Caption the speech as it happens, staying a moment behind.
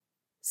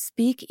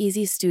Speak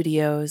Easy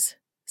Studios.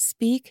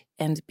 Speak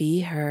and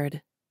be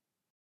heard.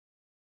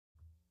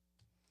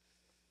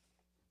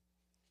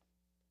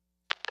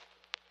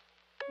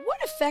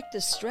 What effect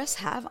does stress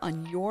have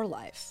on your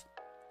life?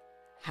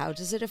 How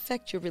does it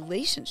affect your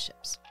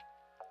relationships?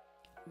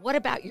 What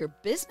about your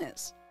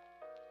business?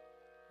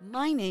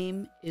 My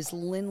name is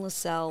Lynn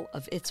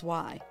of It's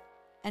Why,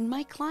 and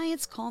my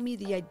clients call me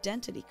the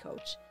identity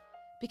coach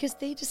because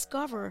they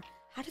discover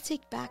how to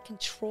take back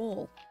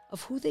control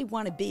of who they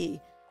want to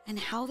be and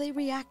how they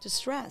react to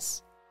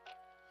stress.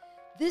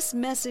 This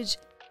message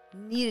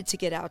needed to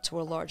get out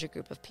to a larger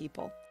group of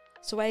people,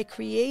 so I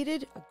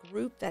created a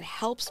group that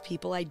helps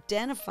people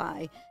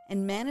identify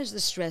and manage the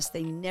stress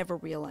they never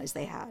realized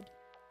they had.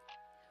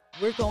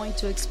 We're going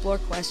to explore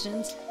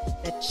questions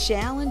that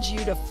challenge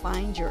you to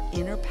find your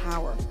inner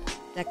power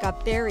that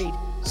got buried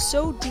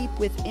so deep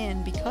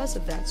within because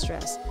of that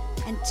stress,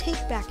 and take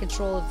back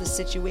control of the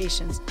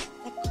situations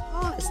that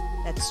caused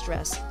that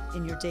stress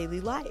in your daily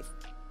life.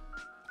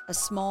 A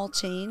small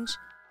change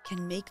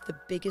can make the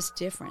biggest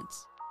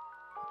difference.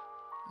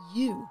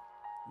 You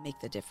make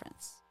the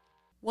difference.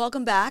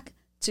 Welcome back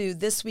to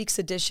this week's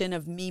edition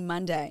of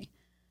MeMonday.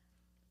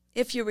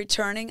 If you're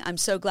returning, I'm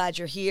so glad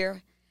you're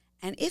here.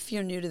 And if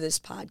you're new to this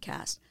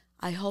podcast,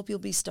 I hope you'll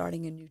be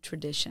starting a new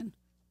tradition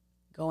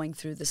going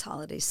through this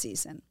holiday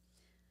season.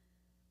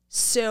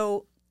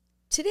 So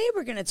today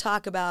we're going to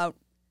talk about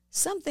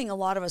something a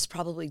lot of us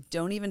probably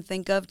don't even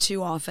think of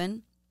too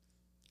often,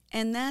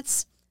 and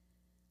that's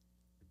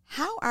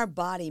how our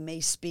body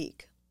may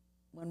speak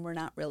when we're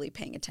not really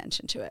paying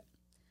attention to it.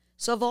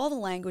 So of all the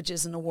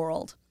languages in the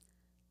world,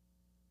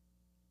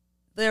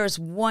 there is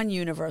one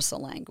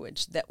universal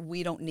language that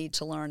we don't need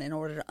to learn in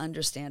order to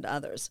understand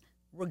others,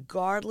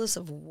 regardless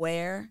of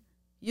where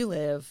you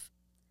live,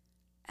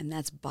 and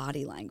that's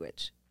body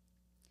language.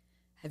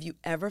 Have you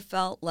ever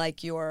felt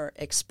like your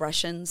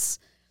expressions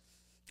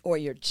or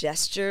your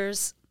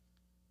gestures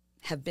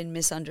have been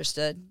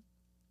misunderstood?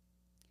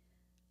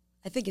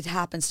 I think it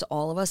happens to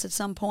all of us at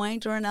some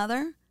point or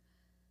another.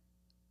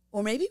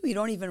 Or maybe we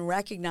don't even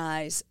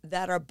recognize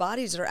that our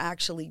bodies are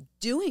actually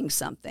doing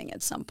something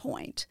at some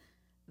point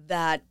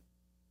that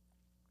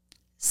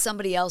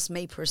somebody else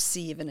may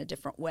perceive in a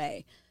different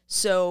way.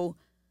 So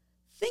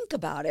think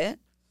about it.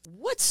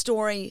 What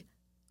story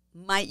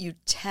might you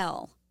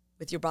tell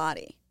with your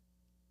body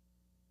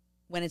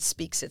when it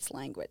speaks its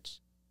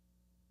language?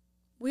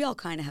 We all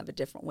kind of have a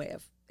different way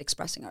of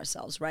expressing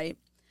ourselves, right?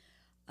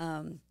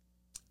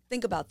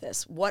 Think about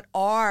this. What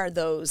are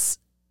those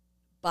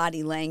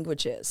body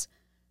languages?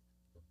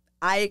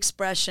 Eye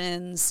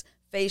expressions,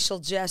 facial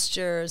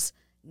gestures,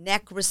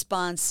 neck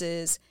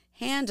responses,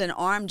 hand and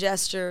arm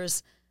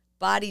gestures,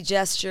 body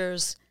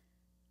gestures,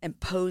 and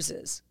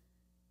poses.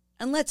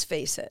 And let's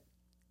face it,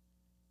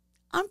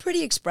 I'm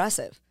pretty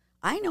expressive.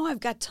 I know I've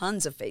got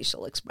tons of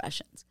facial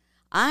expressions.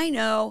 I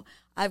know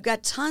I've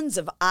got tons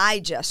of eye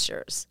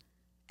gestures.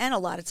 And a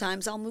lot of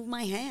times I'll move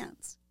my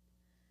hands.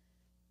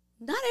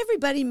 Not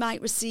everybody might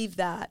receive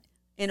that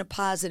in a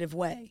positive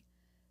way.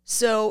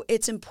 So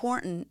it's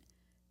important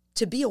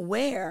to be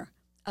aware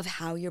of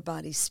how your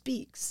body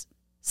speaks.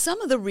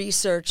 Some of the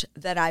research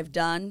that I've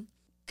done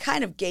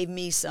kind of gave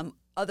me some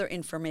other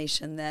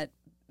information that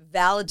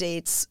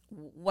validates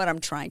what I'm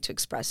trying to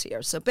express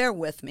here. So bear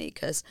with me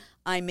because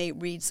I may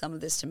read some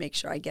of this to make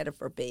sure I get it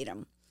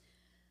verbatim.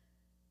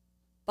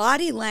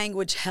 Body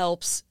language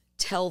helps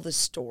tell the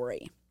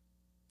story.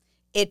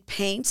 It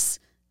paints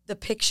the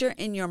picture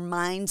in your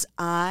mind's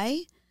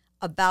eye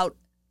about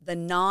the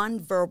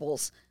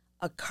nonverbals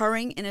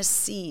occurring in a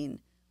scene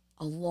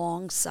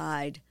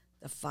alongside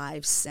the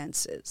five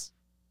senses.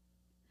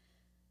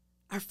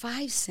 Our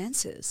five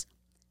senses: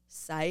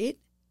 sight,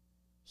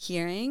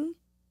 hearing,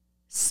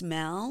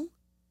 smell,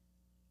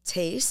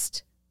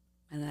 taste,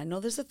 and I know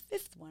there's a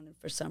fifth one, and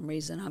for some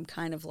reason I'm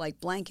kind of like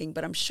blanking,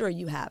 but I'm sure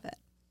you have it.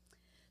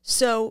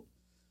 So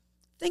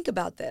think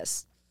about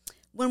this.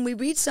 When we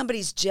read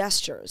somebody's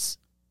gestures,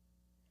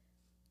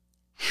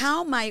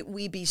 how might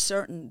we be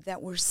certain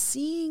that we're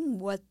seeing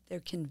what they're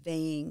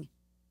conveying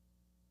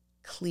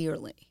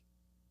clearly?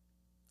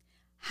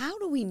 How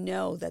do we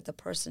know that the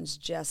person's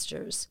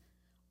gestures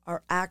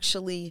are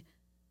actually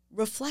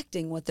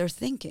reflecting what they're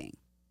thinking?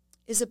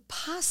 Is it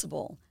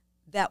possible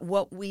that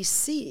what we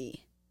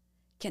see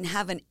can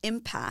have an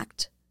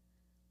impact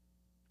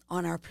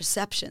on our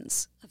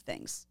perceptions of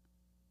things?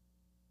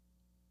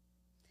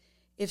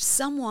 If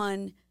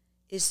someone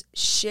is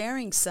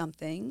sharing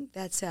something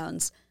that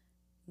sounds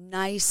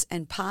nice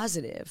and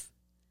positive,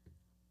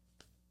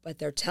 but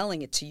they're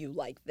telling it to you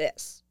like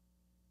this,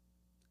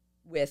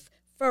 with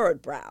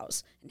furrowed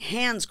brows and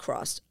hands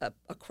crossed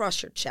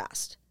across your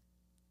chest,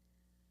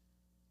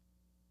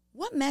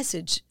 what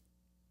message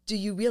do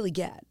you really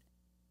get?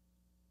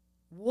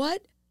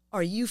 What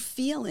are you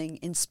feeling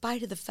in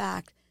spite of the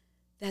fact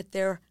that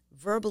they're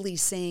verbally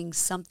saying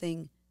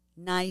something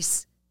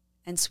nice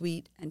and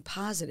sweet and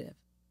positive?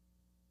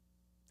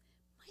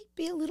 Might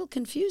be a little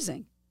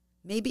confusing,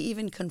 maybe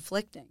even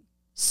conflicting.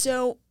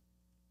 So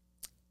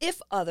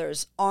if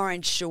others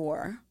aren't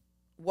sure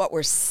what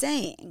we're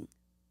saying,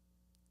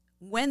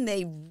 when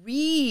they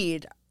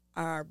read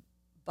our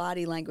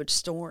body language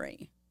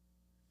story,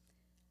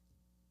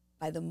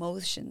 by the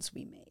motions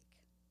we make,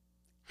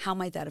 how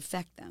might that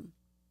affect them?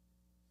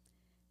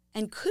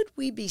 And could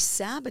we be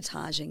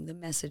sabotaging the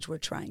message we're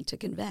trying to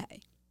convey?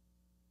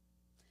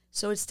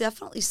 So it's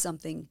definitely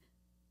something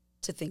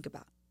to think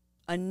about.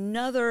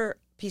 Another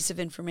piece of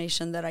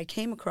information that I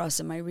came across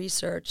in my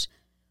research,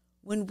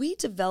 when we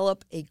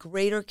develop a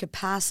greater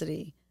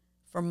capacity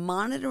for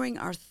monitoring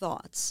our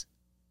thoughts,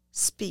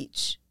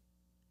 speech,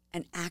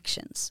 and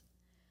actions,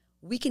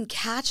 we can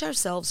catch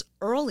ourselves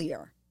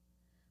earlier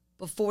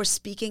before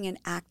speaking and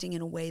acting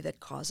in a way that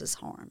causes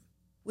harm.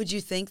 Would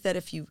you think that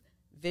if you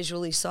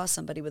visually saw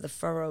somebody with a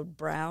furrowed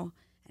brow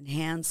and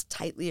hands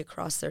tightly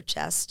across their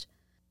chest,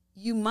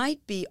 you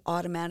might be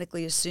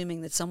automatically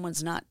assuming that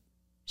someone's not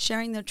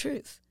sharing their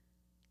truth,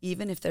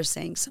 even if they're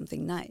saying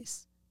something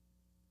nice?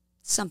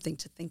 Something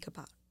to think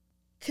about.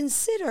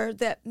 Consider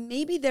that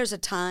maybe there's a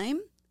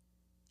time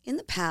in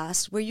the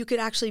past where you could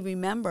actually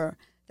remember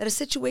that a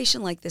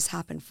situation like this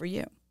happened for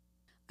you.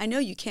 I know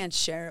you can't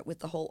share it with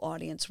the whole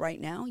audience right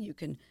now. You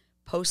can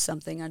post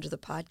something under the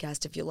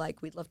podcast if you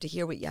like. We'd love to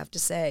hear what you have to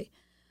say.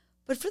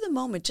 But for the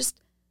moment, just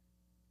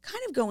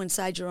kind of go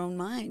inside your own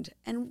mind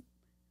and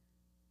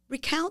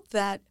recount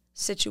that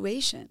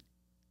situation.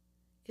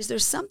 Is there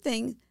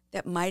something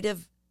that might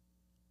have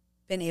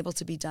been able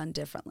to be done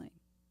differently?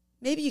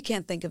 Maybe you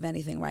can't think of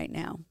anything right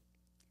now.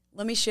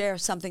 Let me share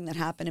something that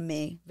happened to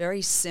me.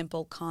 Very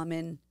simple,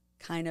 common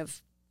kind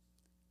of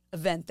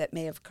event that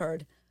may have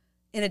occurred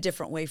in a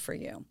different way for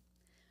you.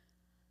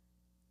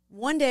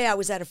 One day I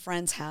was at a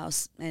friend's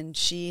house, and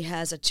she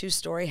has a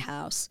 2-story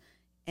house,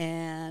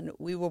 and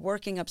we were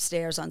working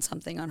upstairs on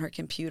something on her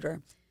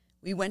computer.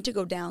 We went to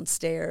go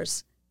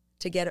downstairs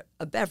to get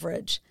a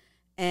beverage,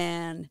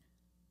 and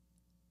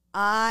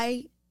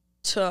I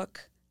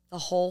took the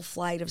whole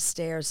flight of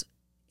stairs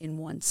in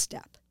one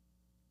step.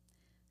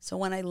 So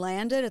when I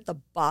landed at the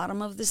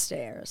bottom of the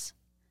stairs,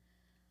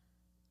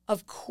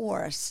 of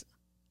course,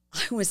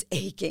 I was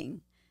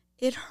aching.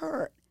 It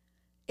hurt.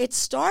 It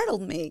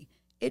startled me.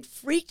 It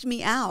freaked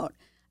me out.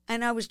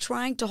 And I was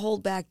trying to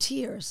hold back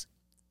tears.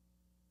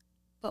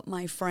 But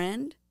my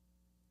friend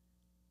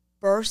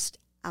burst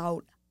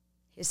out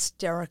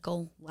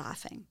hysterical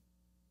laughing.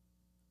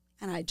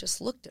 And I just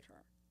looked at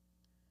her.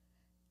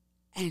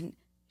 And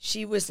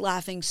she was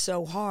laughing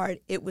so hard,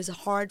 it was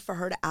hard for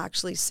her to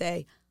actually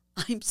say,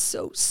 "I'm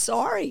so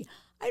sorry.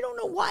 I don't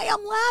know why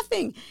I'm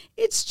laughing.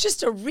 It's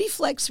just a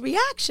reflex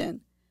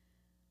reaction."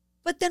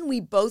 But then we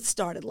both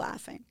started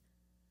laughing.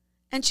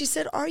 And she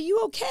said, "Are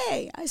you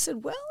okay?" I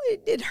said, "Well,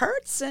 it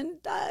hurts,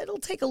 and it'll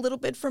take a little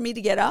bit for me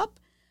to get up.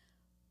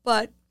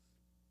 But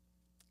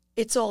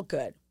it's all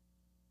good."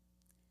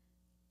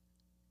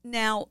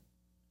 Now,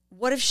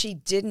 what if she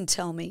didn't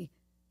tell me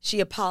she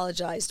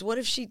apologized? What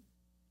if she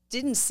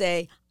didn't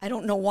say, "I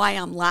don't know why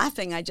I'm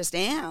laughing, I just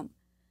am"?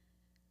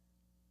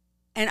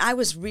 And I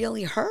was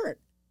really hurt.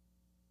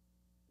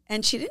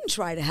 And she didn't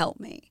try to help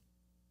me.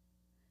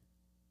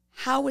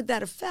 How would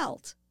that have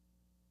felt?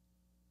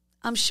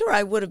 I'm sure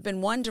I would have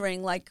been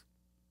wondering, like,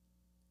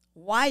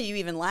 why are you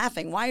even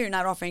laughing? Why are you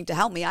not offering to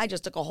help me? I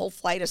just took a whole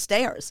flight of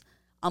stairs.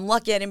 I'm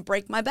lucky I didn't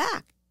break my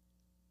back.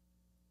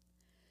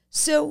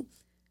 So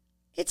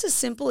it's a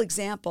simple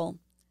example,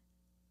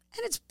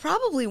 and it's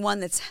probably one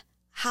that's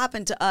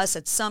happened to us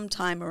at some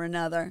time or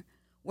another,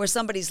 where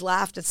somebody's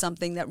laughed at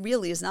something that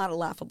really is not a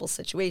laughable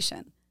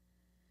situation.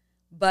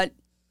 But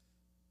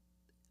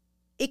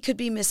it could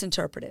be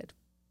misinterpreted.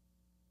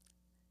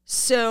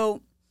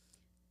 So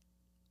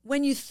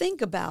when you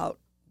think about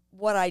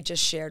what I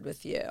just shared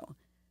with you,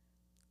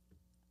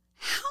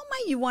 how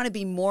might you want to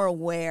be more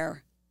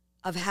aware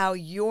of how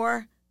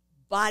your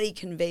body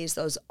conveys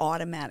those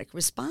automatic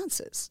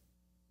responses?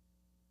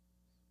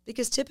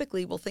 Because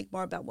typically we'll think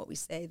more about what we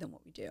say than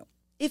what we do.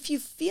 If you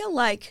feel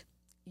like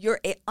you're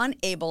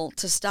unable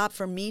to stop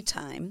for me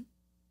time,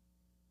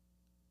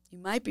 you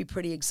might be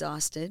pretty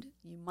exhausted,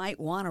 you might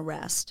want to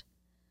rest,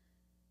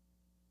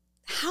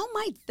 how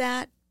might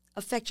that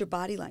affect your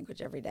body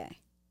language every day?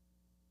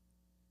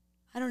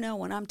 I don't know.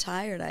 When I'm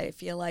tired, I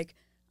feel like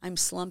I'm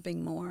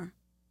slumping more.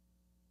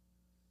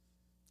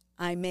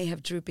 I may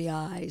have droopy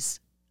eyes.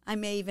 I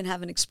may even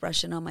have an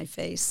expression on my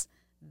face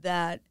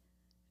that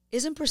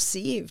isn't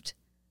perceived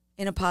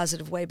in a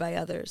positive way by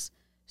others.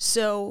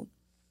 So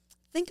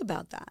think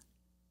about that.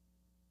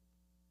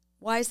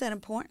 Why is that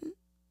important?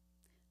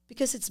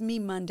 Because it's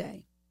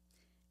MeMonday.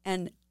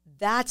 And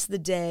that's the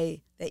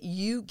day that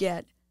you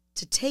get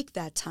to take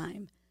that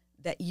time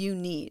that you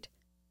need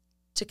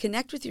to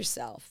connect with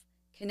yourself,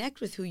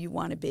 connect with who you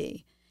want to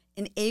be,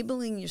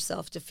 enabling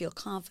yourself to feel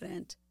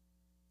confident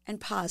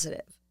and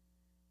positive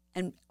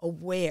and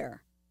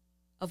aware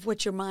of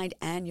what your mind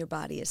and your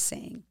body is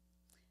saying.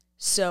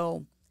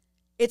 So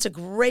it's a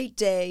great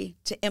day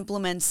to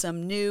implement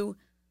some new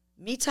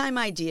me time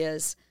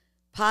ideas,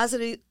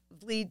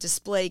 positively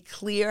display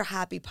clear,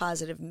 happy,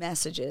 positive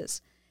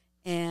messages,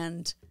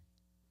 and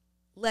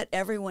let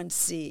everyone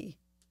see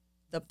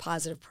the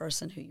positive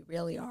person who you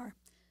really are.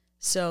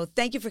 So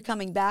thank you for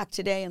coming back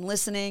today and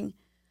listening.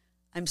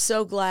 I'm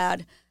so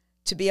glad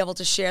to be able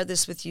to share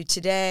this with you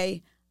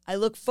today. I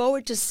look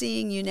forward to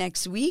seeing you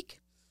next week,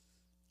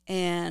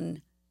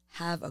 and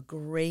have a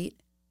great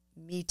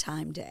me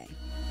time day.